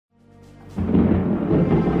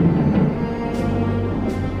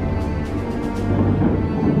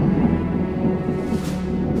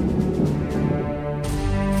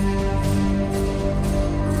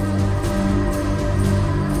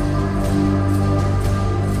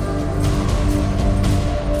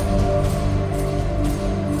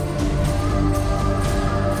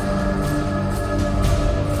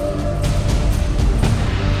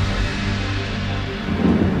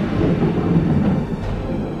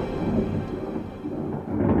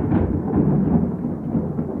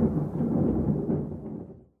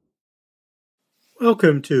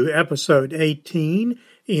Welcome to episode 18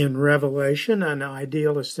 in Revelation, an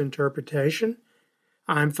Idealist Interpretation.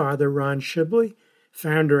 I'm Father Ron Shibley,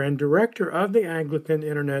 founder and director of the Anglican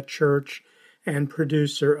Internet Church and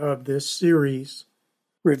producer of this series.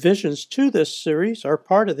 Revisions to this series are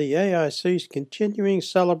part of the AIC's continuing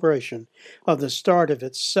celebration of the start of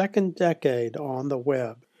its second decade on the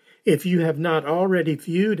web. If you have not already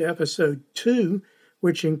viewed episode 2,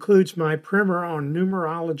 which includes my primer on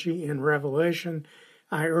numerology in Revelation,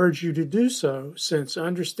 I urge you to do so, since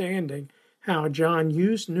understanding how John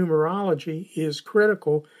used numerology is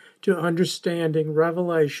critical to understanding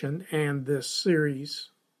Revelation and this series.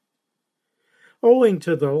 Owing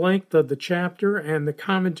to the length of the chapter and the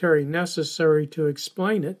commentary necessary to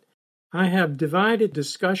explain it, I have divided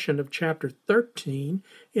discussion of chapter 13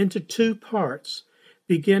 into two parts,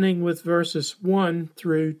 beginning with verses 1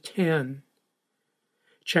 through 10.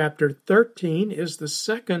 Chapter 13 is the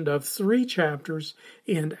second of 3 chapters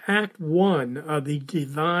in Act 1 of the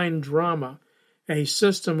Divine Drama, a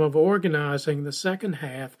system of organizing the second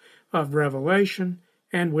half of Revelation,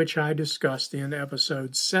 and which I discussed in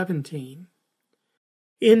episode 17.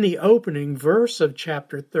 In the opening verse of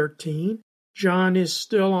chapter 13, John is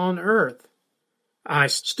still on earth. I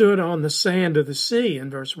stood on the sand of the sea,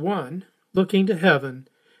 in verse 1, looking to heaven,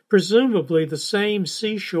 presumably the same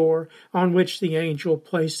seashore on which the angel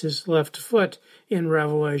placed his left foot in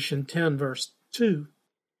Revelation 10, verse 2.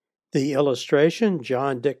 The illustration,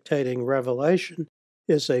 John dictating Revelation,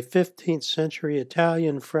 is a 15th century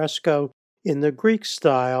Italian fresco in the Greek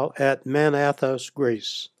style at Manathos,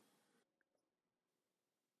 Greece.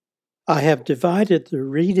 I have divided the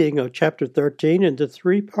reading of chapter 13 into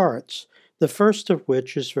 3 parts, the first of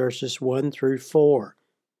which is verses 1 through 4.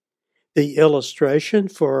 The illustration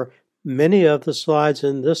for many of the slides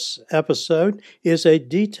in this episode is a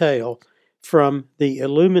detail from the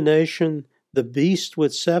illumination, The Beast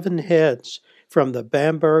with 7 Heads, from the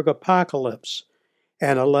Bamberg Apocalypse,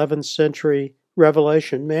 an 11th century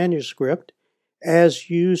Revelation manuscript, as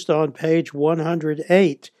used on page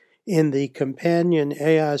 108 in the companion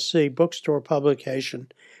AIC bookstore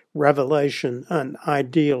publication, Revelation, an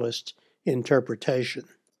Idealist Interpretation.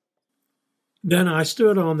 Then I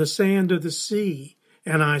stood on the sand of the sea,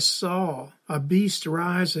 and I saw a beast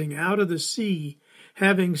rising out of the sea,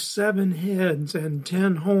 having 7 heads and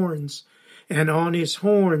 10 horns, and on his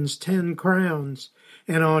horns 10 crowns,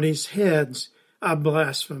 and on his heads a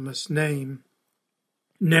blasphemous name.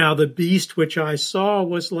 Now the beast which I saw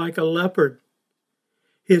was like a leopard.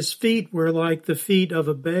 His feet were like the feet of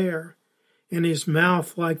a bear, and his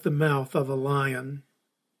mouth like the mouth of a lion.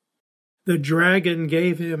 The dragon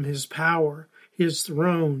gave him his power, his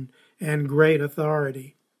throne, and great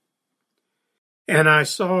authority. And I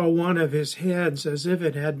saw one of his heads as if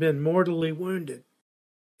it had been mortally wounded,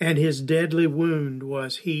 and his deadly wound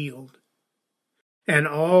was healed. And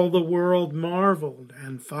all the world marveled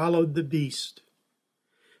and followed the beast.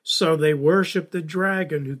 So they worshipped the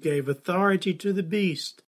dragon who gave authority to the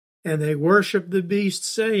beast, and they worshipped the beast,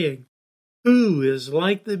 saying, "Who is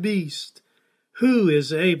like the beast? Who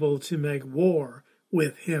is able to make war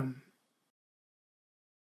with him?"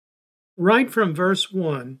 Right from verse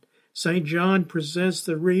 1, St. John presents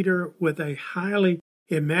the reader with a highly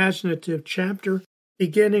imaginative chapter,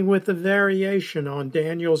 beginning with a variation on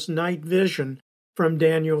Daniel's night vision from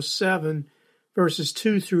Daniel 7, verses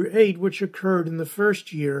 2 through 8, which occurred in the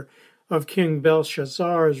first year of King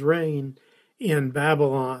Belshazzar's reign in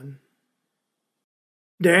Babylon.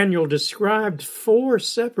 Daniel described 4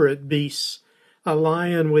 separate beasts: a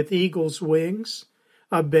lion with eagle's wings,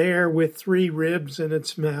 a bear with 3 ribs in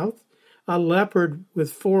its mouth, a leopard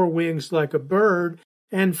with 4 wings like a bird,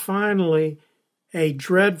 and finally a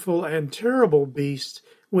dreadful and terrible beast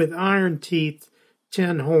with iron teeth,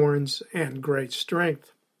 10 horns, and great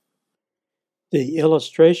strength. The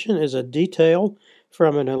illustration is a detail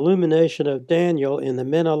from an illumination of Daniel in the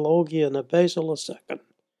Menologion of Basil II,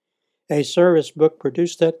 a service book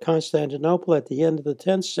produced at Constantinople at the end of the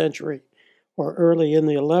 10th century or early in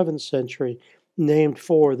the 11th century, named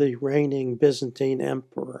for the reigning Byzantine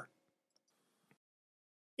emperor.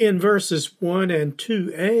 In verses 1 and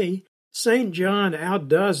 2a, St. John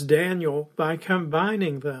outdoes Daniel by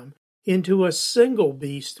combining them into a single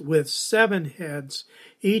beast with 7 heads,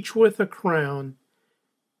 each with a crown,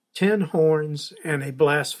 10 horns, and a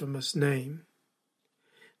blasphemous name.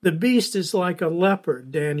 The beast is like a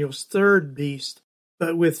leopard, Daniel's 3rd beast,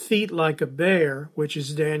 but with feet like a bear, which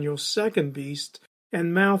is Daniel's 2nd beast,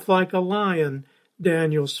 and mouth like a lion,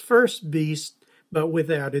 Daniel's 1st beast, but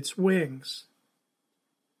without its wings.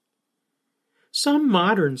 Some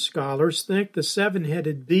modern scholars think the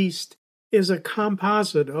 7-headed beast is a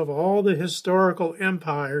composite of all the historical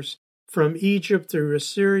empires from Egypt through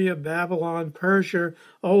Assyria, Babylon, Persia,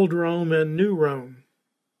 Old Rome, and New Rome.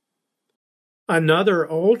 Another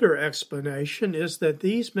older explanation is that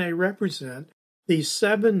these may represent the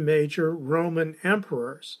 7 major Roman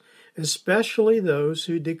emperors, especially those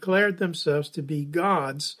who declared themselves to be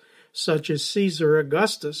gods, such as Caesar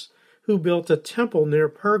Augustus, who built a temple near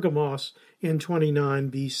Pergamos in 29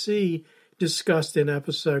 BC, discussed in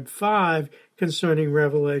episode 5 concerning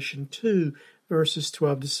Revelation 2, verses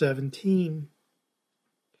 12 to 17.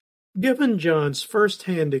 Given John's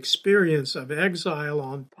first-hand experience of exile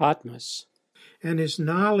on Patmos and his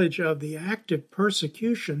knowledge of the active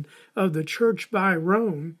persecution of the church by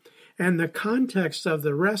Rome and the context of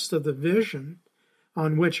the rest of the vision,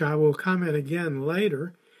 on which I will comment again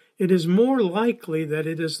later, it is more likely that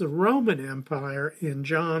it is the Roman Empire in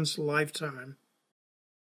John's lifetime.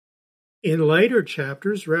 In later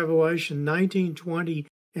chapters, Revelation 19, 20,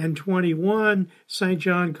 and 21, St.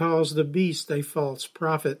 John calls the beast a false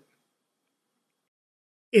prophet.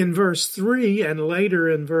 In verse 3 and later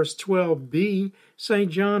in verse 12b,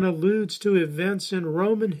 St. John alludes to events in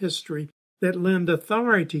Roman history that lend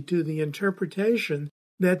authority to the interpretation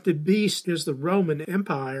that the beast is the Roman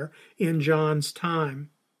Empire in John's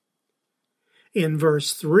time. In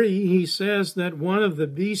verse 3, he says that one of the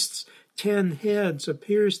beast's 10 heads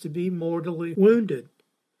appears to be mortally wounded.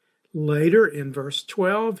 Later, in verse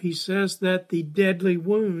 12, he says that the deadly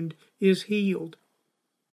wound is healed.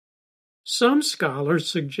 Some scholars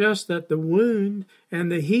suggest that the wound and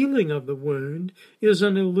the healing of the wound is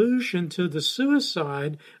an allusion to the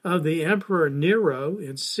suicide of the Emperor Nero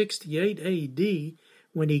in 68 AD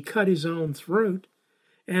when he cut his own throat,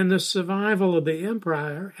 and the survival of the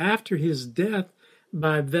empire after his death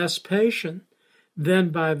by Vespasian, then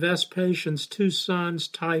by Vespasian's 2 sons,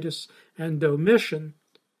 Titus and Domitian,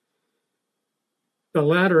 the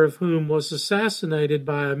latter of whom was assassinated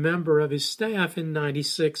by a member of his staff in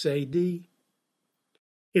 96 AD.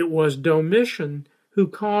 It was Domitian who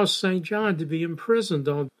caused St. John to be imprisoned.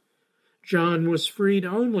 John was freed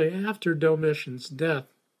only after Domitian's death.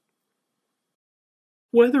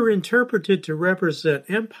 Whether interpreted to represent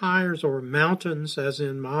empires or mountains, as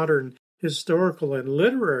in modern historical and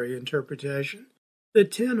literary interpretation, the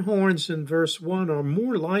 10 horns in verse 1 are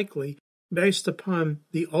more likely based upon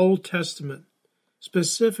the Old Testament,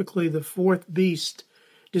 specifically the 4th beast,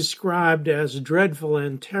 described as dreadful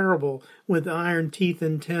and terrible with iron teeth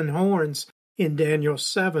and 10 horns in Daniel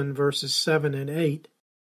 7, verses 7 and 8.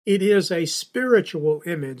 It is a spiritual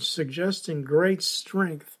image suggesting great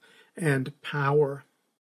strength and power.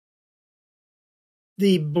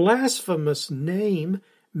 The blasphemous name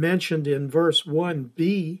mentioned in verse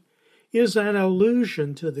 1b is an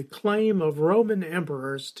allusion to the claim of Roman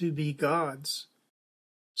emperors to be gods.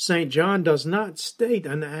 St. John does not state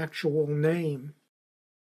an actual name.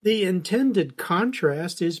 The intended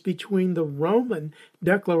contrast is between the Roman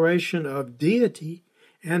declaration of deity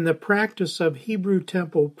and the practice of Hebrew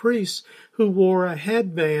temple priests who wore a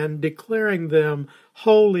headband declaring them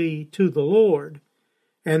holy to the Lord,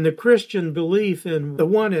 and the Christian belief in the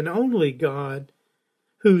one and only God,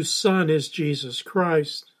 whose Son is Jesus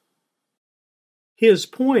Christ. His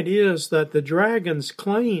point is that the dragon's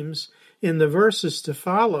claims in the verses to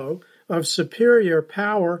follow of superior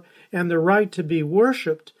power and the right to be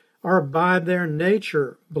worshipped are by their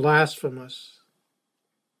nature blasphemous.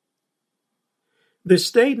 The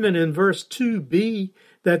statement in verse 2b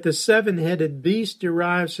that the 7-headed beast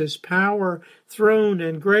derives his power, throne,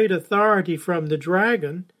 and great authority from the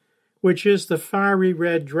dragon, which is the fiery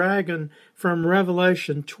red dragon from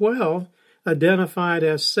Revelation 12, identified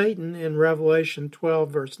as Satan in Revelation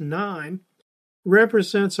 12, verse 9,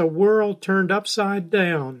 represents a world turned upside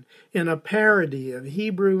down in a parody of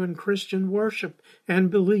Hebrew and Christian worship and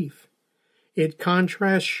belief. It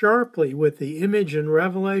contrasts sharply with the image in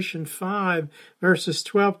Revelation 5, verses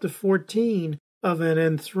 12 to 14, of an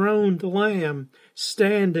enthroned lamb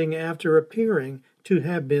standing after appearing to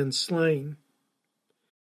have been slain.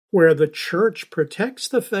 Where the church protects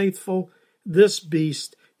the faithful, this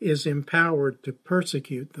beast is empowered to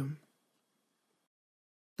persecute them.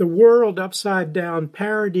 The world upside down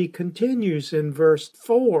parody continues in verse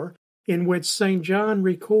 4, in which St. John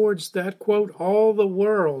records that, quote, all the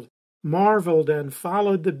world marveled and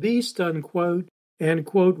followed the beast, unquote, and,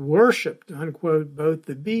 quote, worshipped, unquote, both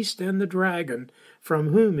the beast and the dragon, from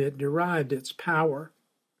whom it derived its power.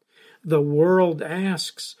 The world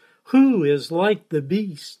asks, who is like the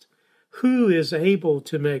beast? Who is able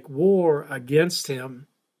to make war against him?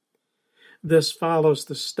 This follows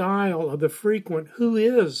the style of the frequent who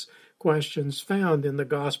is questions found in the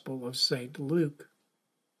Gospel of St. Luke.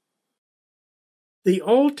 The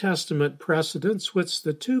Old Testament precedents which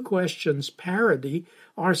the two questions parody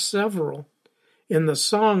are several. In the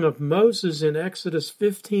Song of Moses in Exodus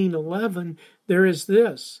 15:11, there is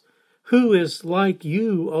this: "Who is like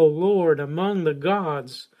you, O Lord, among the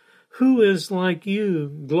gods? Who is like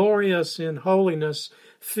you, glorious in holiness,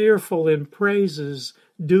 fearful in praises,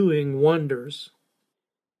 doing wonders?"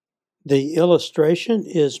 The illustration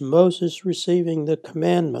is Moses receiving the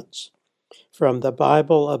commandments from the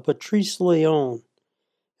Bible of Patrice Léon,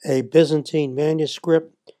 a Byzantine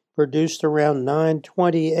manuscript produced around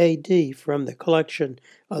 920 AD from the collection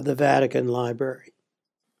of the Vatican Library.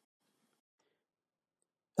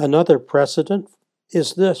 Another precedent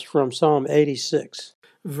is this from Psalm 86.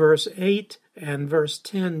 Verse 8 and verse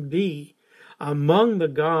 10b, "Among the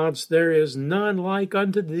gods there is none like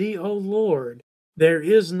unto thee, O Lord. There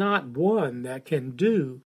is not one that can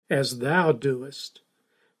do as thou doest.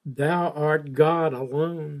 Thou art God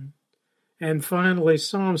alone." And finally,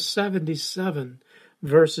 Psalm 77,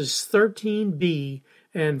 verses 13b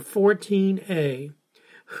and 14a,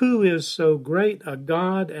 "Who is so great a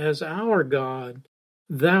God as our God?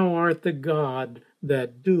 Thou art the God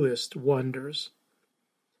that doest wonders."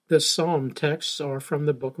 The psalm texts are from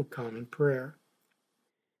the Book of Common Prayer.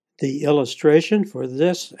 The illustration for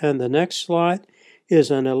this and the next slide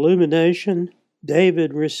is an illumination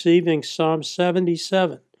David receiving Psalm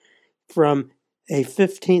 77 from a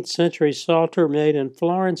 15th century psalter made in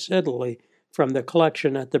Florence, Italy, from the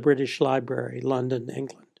collection at the British Library, London,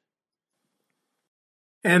 England.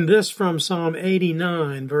 And this from Psalm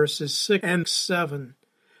 89, verses 6 and 7.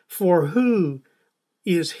 "For who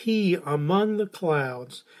is he among the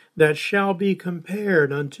clouds that shall be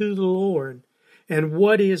compared unto the Lord? And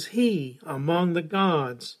what is he among the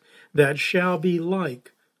gods that shall be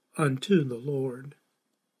like unto the Lord?"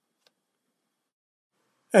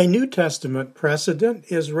 A New Testament precedent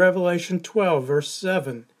is Revelation 12, verse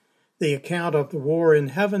 7, the account of the war in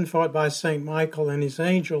heaven fought by St. Michael and his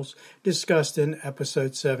angels discussed in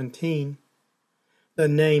episode 17. The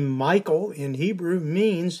name Michael in Hebrew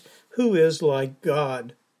means "who is like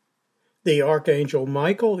God." The archangel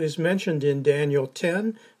Michael is mentioned in Daniel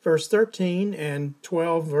 10, verse 13 and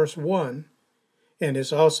 12, verse 1, and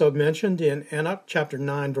is also mentioned in Enoch chapter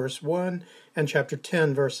 9, verse 1 and chapter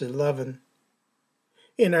 10, verse 11.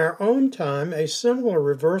 In our own time, a similar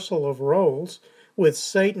reversal of roles, with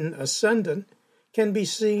Satan ascendant, can be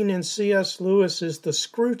seen in C.S. Lewis's The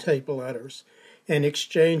Screwtape Letters, an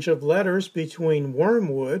exchange of letters between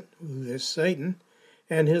Wormwood, who is Satan,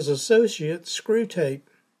 and his associate Screwtape.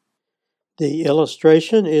 The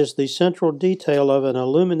illustration is the central detail of an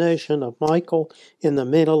illumination of Michael in the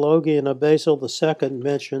Menologion of Basil II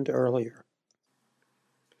mentioned earlier.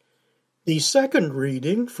 The second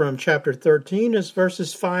reading from chapter 13 is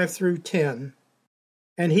verses 5 through 10.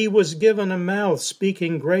 "And he was given a mouth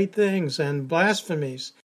speaking great things and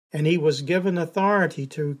blasphemies, and he was given authority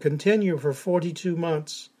to continue for 42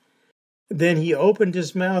 months. Then he opened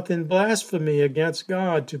his mouth in blasphemy against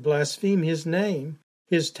God to blaspheme his name,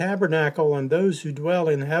 his tabernacle, and those who dwell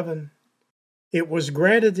in heaven. It was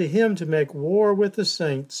granted to him to make war with the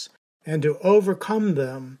saints and to overcome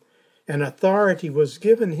them, and authority was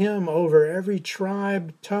given him over every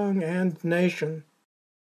tribe, tongue, and nation.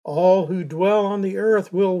 All who dwell on the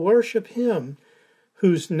earth will worship him,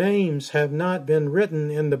 whose names have not been written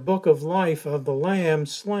in the book of life of the Lamb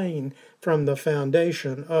slain from the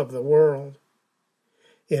foundation of the world.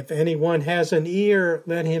 If anyone has an ear,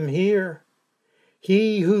 let him hear.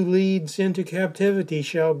 He who leads into captivity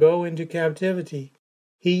shall go into captivity.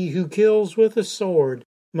 He who kills with the sword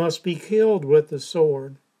must be killed with the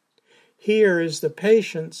sword. Here is the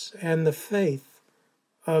patience and the faith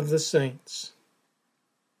of the saints."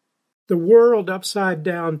 The world upside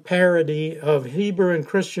down parody of Hebrew and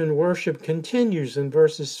Christian worship continues in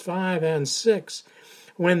verses 5 and 6,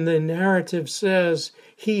 when the narrative says,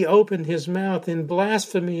 "He opened his mouth in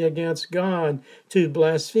blasphemy against God to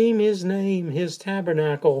blaspheme his name, his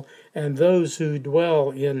tabernacle, and those who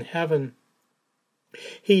dwell in heaven."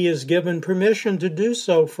 He is given permission to do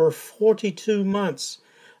so for 42 months,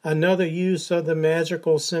 another use of the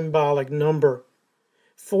magical symbolic number.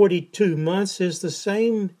 42 months is the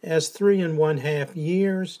same as 3½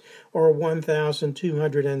 years, or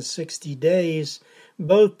 1,260 days,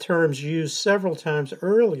 both terms used several times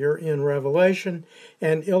earlier in Revelation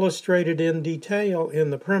and illustrated in detail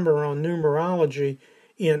in the primer on numerology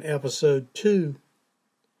in episode 2.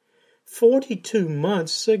 42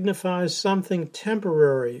 months signifies something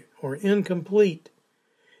temporary or incomplete,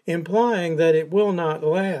 implying that it will not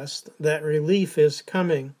last, that relief is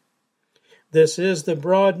coming. This is the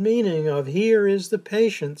broad meaning of "here is the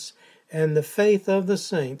patience and the faith of the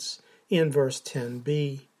saints" in verse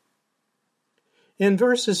 10b. In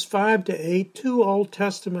verses 5 to 8, two Old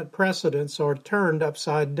Testament precedents are turned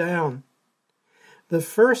upside down. The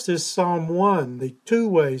first is Psalm 1, the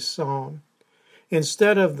two-way psalm.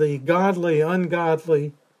 Instead of the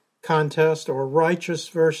godly-ungodly contest or righteous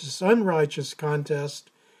versus unrighteous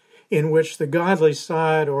contest, in which the godly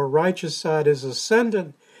side or righteous side is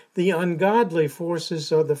ascendant, the ungodly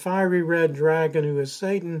forces of the fiery red dragon, who is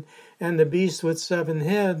Satan, and the beast with 7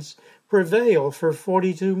 heads prevail for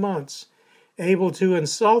 42 months, able to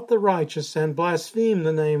insult the righteous and blaspheme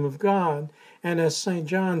the name of God, and as St.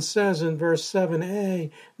 John says in verse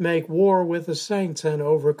 7a, make war with the saints and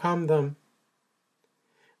overcome them.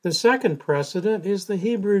 The second precedent is the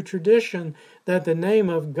Hebrew tradition that the name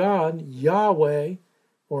of God, Yahweh,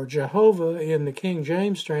 or Jehovah in the King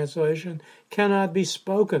James translation, cannot be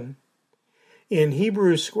spoken. In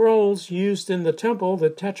Hebrew scrolls used in the temple, the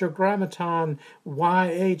tetragrammaton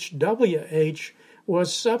YHWH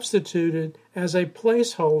was substituted as a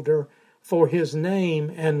placeholder for his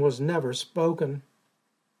name and was never spoken.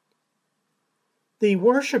 The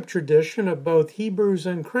worship tradition of both Hebrews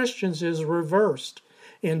and Christians is reversed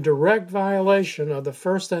in direct violation of the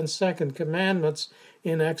first and second commandments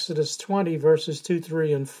in Exodus 20, verses 2,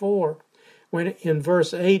 3, and 4. When in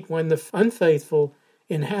verse 8, when the unfaithful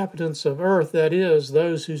inhabitants of earth, that is,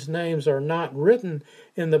 those whose names are not written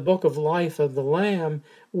in the book of life of the Lamb,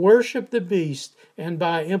 worship the beast and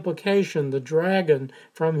by implication the dragon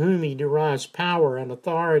from whom he derives power and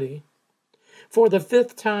authority. For the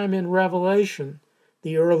 5th time in Revelation,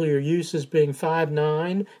 the earlier uses being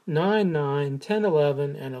 5:9, 9:9,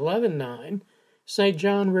 10:11, and 11:9, St.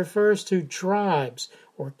 John refers to tribes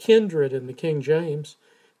or kindred in the King James,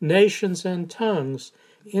 nations and tongues,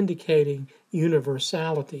 indicating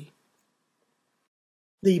universality.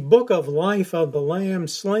 The book of life of the Lamb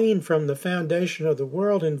slain from the foundation of the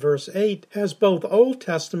world in verse 8 has both Old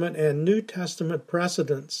Testament and New Testament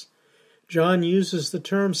precedents. John uses the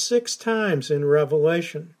term 6 times in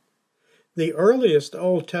Revelation. The earliest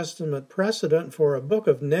Old Testament precedent for a book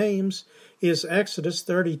of names is Exodus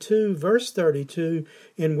 32, verse 32,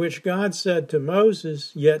 in which God said to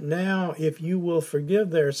Moses, "Yet now, if you will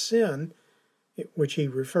forgive their sin," which he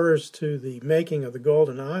refers to the making of the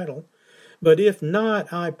golden idol, "but if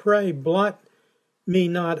not, I pray, blot me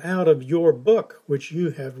not out of your book which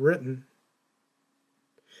you have written."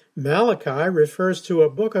 Malachi refers to a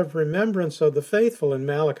book of remembrance of the faithful in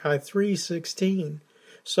Malachi 3:16.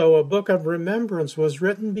 So a book of remembrance was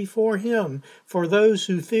written before him for those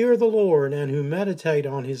who fear the Lord and who meditate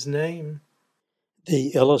on his name. The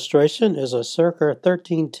illustration is a circa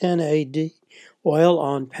 1310 AD oil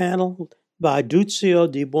on panel by Duccio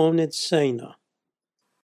di Buonicena.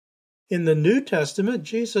 In the New Testament,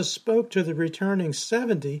 Jesus spoke to the returning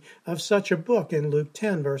 70 of such a book in Luke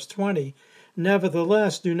 10, verse 20.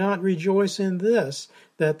 Nevertheless, do not rejoice in this,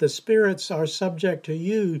 that the spirits are subject to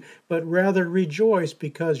you, but rather rejoice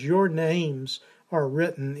because your names are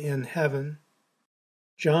written in heaven.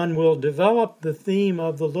 John will develop the theme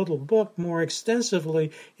of the little book more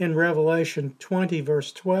extensively in Revelation 20,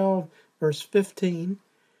 verse 12, verse 15,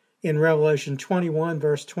 in Revelation 21,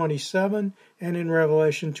 verse 27, and in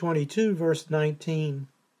Revelation 22, verse 19.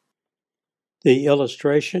 The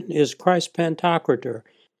illustration is Christ Pantocrator,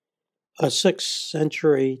 a 6th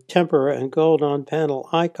century tempera and gold on panel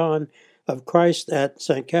icon of Christ at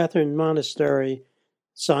St. Catherine Monastery,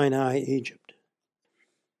 Sinai, Egypt.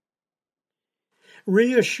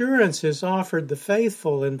 Reassurance is offered the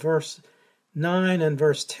faithful in verse 9 and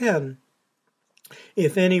verse 10.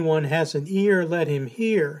 If anyone has an ear, let him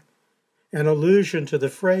hear, an allusion to the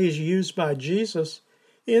phrase used by Jesus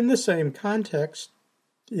in the same context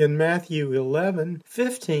in Matthew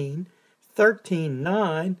 11:15,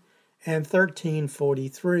 13:9, and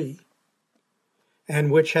 13:43, and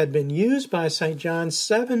which had been used by St. John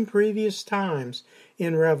 7 previous times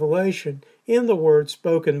in Revelation in the words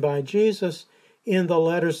spoken by Jesus in the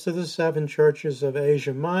letters to the 7 churches of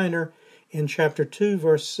Asia Minor in chapter 2,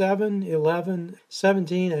 verse 7, 11,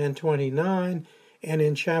 17, and 29, and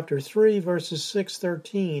in chapter 3, verses 6,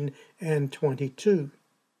 13, and 22.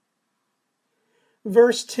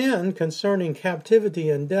 Verse 10, concerning captivity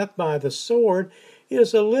and death by the sword,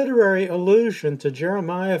 is a literary allusion to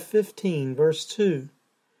Jeremiah 15, verse 2.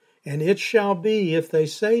 And it shall be, if they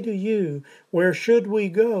say to you, where should we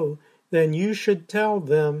go? Then you should tell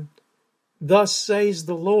them, thus says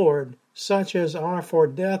the Lord, such as are for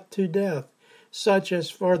death to death, such as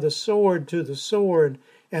for the sword to the sword,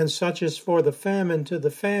 and such as for the famine to the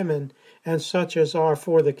famine, and such as are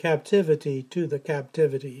for the captivity to the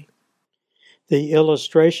captivity. The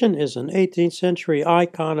illustration is an 18th century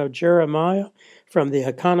icon of Jeremiah from the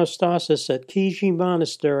iconostasis at Kiji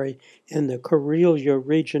Monastery in the Karelia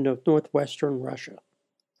region of northwestern Russia.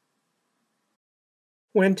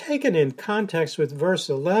 When taken in context with verse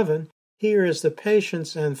 11, here is the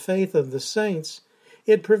patience and faith of the saints,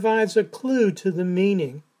 it provides a clue to the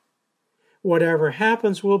meaning. Whatever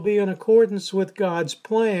happens will be in accordance with God's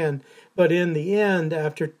plan, but in the end,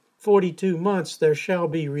 after 42 months, there shall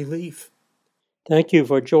be relief. Thank you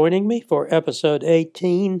for joining me for episode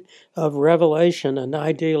 18 of Revelation, an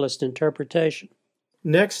Idealist Interpretation.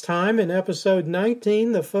 Next time, in episode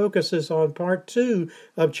 19, the focus is on part 2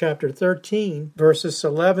 of chapter 13, verses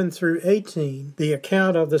 11 through 18, the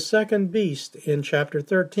account of the second beast in chapter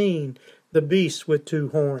 13, the beast with 2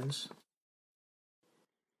 horns.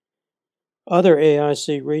 Other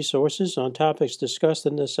AIC resources on topics discussed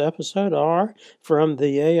in this episode are from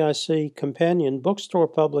the AIC Companion Bookstore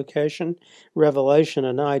publication, Revelation,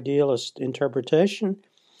 an Idealist Interpretation.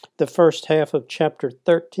 The first half of chapter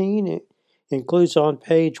 13 includes on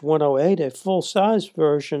page 108 a full-size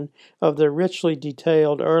version of the richly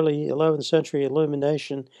detailed early 11th century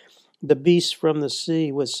illumination, The Beast from the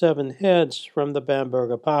Sea with 7 Heads from the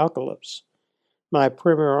Bamberg Apocalypse. My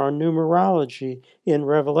primer on numerology in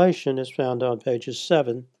Revelation is found on pages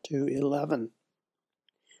 7 to 11.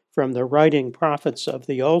 From the writing prophets of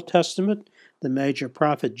the Old Testament, the major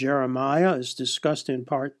prophet Jeremiah is discussed in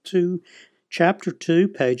part 2, chapter 2,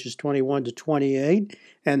 pages 21 to 28,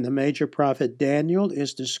 and the major prophet Daniel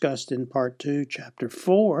is discussed in part 2, chapter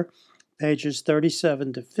 4, pages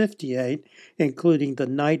 37 to 58, including the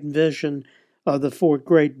night vision of the 4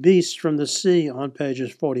 great beasts from the sea on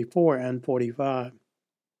pages 44 and 45.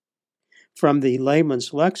 From the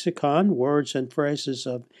Layman's Lexicon, words and phrases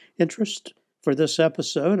of interest for this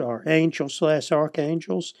episode are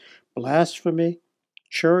angels/archangels, blasphemy,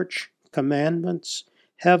 church, commandments,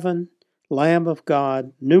 heaven, Lamb of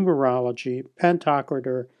God, numerology,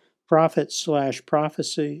 pentaquator,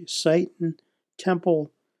 prophet/prophecy, Satan,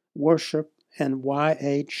 temple, worship, and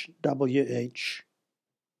YHWH.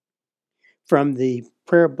 From the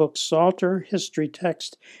Prayer Book Psalter, History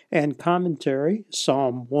Text and Commentary,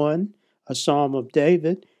 Psalm 1, a Psalm of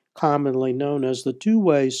David, commonly known as the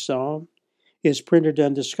Two-Ways Psalm, is printed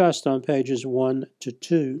and discussed on pages 1 to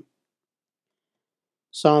 2.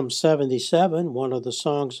 Psalm 77, one of the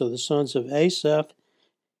songs of the sons of Asaph,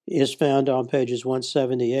 is found on pages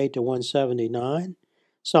 178 to 179.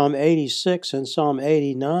 Psalm 86 and Psalm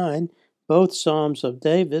 89, both Psalms of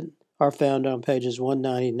David, are found on pages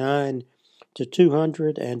 199 to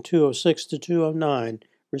 200 and 206 to 209,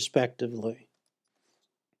 respectively.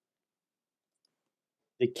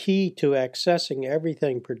 The key to accessing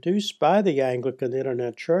everything produced by the Anglican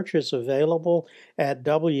Internet Church is available at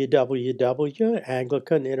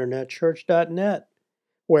www.anglicaninternetchurch.net,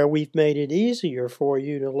 where we've made it easier for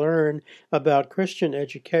you to learn about Christian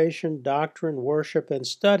education, doctrine, worship, and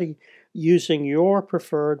study using your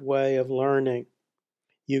preferred way of learning.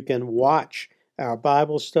 You can watch our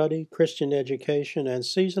Bible study, Christian education, and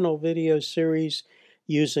seasonal video series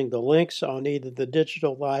using the links on either the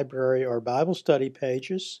digital library or Bible study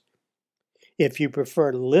pages. If you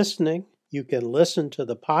prefer listening, you can listen to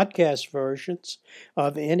the podcast versions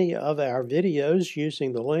of any of our videos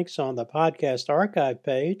using the links on the podcast archive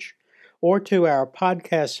page, or to our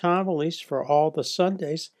podcast homilies for all the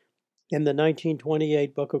Sundays in the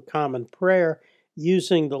 1928 Book of Common Prayer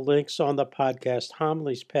using the links on the podcast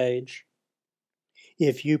homilies page.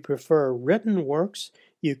 If you prefer written works,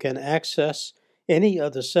 you can access any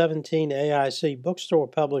of the 17 AIC bookstore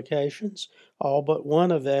publications, all but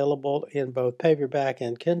one available in both paperback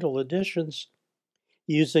and Kindle editions,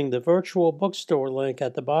 using the virtual bookstore link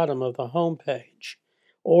at the bottom of the home page,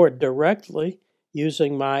 or directly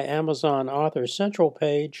using my Amazon Author Central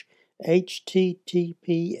page,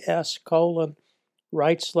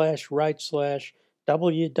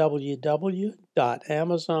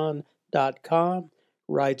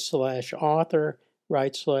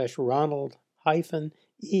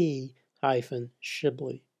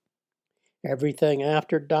 Everything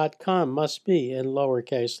after .com must be in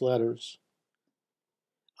lowercase letters.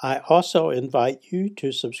 I also invite you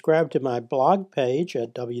to subscribe to my blog page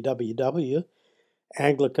at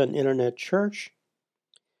www.Anglican Internet Church,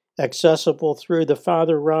 accessible through the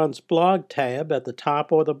Father Ron's blog tab at the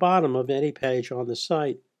top or the bottom of any page on the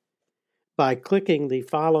site. By clicking the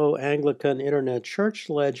Follow Anglican Internet Church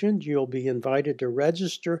legend, you'll be invited to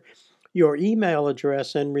register your email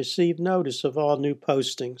address and receive notice of all new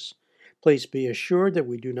postings. Please be assured that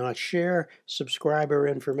we do not share subscriber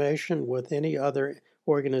information with any other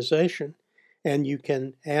organization, and you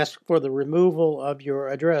can ask for the removal of your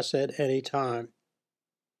address at any time.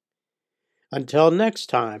 Until next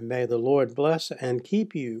time, may the Lord bless and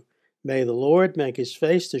keep you. May the Lord make his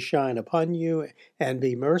face to shine upon you and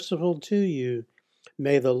be merciful to you.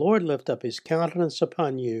 May the Lord lift up his countenance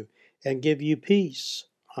upon you and give you peace.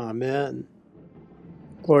 Amen.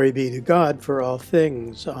 Glory be to God for all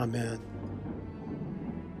things. Amen.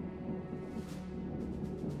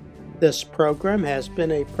 This program has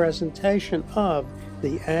been a presentation of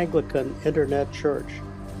the Anglican Internet Church.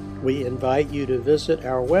 We invite you to visit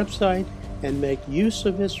our website and make use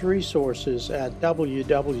of its resources at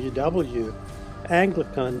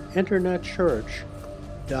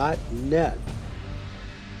www.anglicaninternetchurch.net.